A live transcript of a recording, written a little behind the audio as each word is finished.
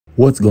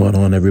What's going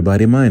on,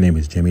 everybody? My name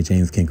is Jimmy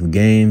James, King of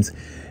Games,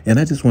 and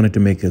I just wanted to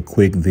make a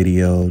quick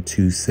video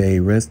to say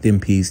rest in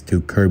peace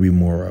to Kirby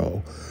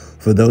Morrow.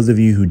 For those of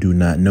you who do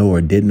not know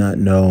or did not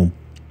know,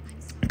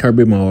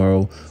 Kirby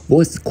Morrow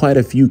voiced quite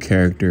a few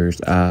characters.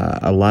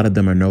 A lot of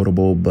them are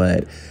notable,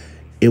 but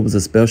it was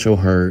a special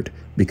hurt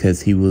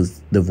because he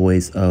was the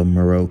voice of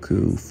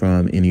Miroku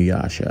from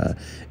Inuyasha.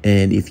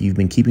 And if you've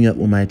been keeping up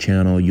with my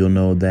channel, you'll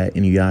know that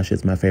Inuyasha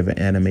is my favorite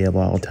anime of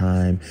all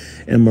time.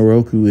 And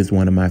Miroku is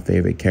one of my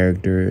favorite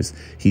characters.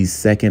 He's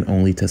second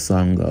only to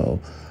Sango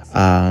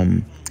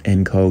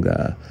and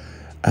Koga.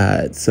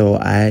 So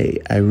I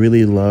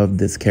really loved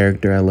this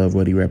character. I love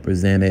what he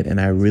represented. And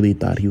I really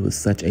thought he was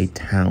such a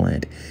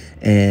talent.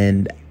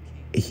 And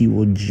he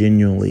will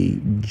genuinely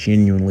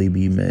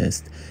be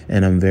missed,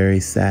 and I'm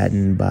very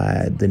saddened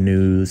by the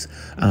news.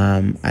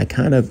 I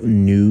kind of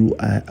knew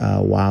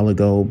a while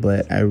ago,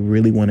 but I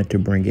really wanted to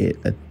bring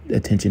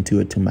attention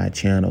to it to my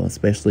channel,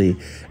 especially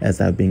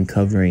as I've been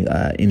covering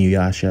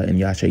Inuyasha and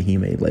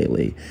Yashahime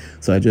lately.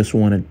 So I just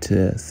wanted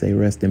to say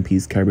rest in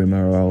peace, Kirby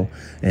Morrow,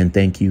 and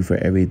thank you for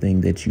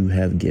everything that you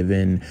have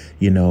given,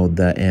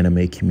 the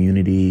anime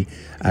community.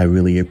 I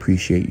really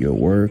appreciate your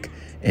work,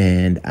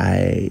 and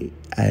I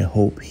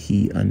hope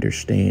he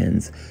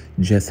understands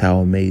just how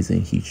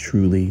amazing he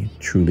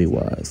truly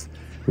was.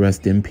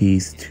 Rest in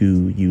peace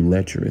to you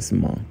lecherous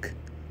monk.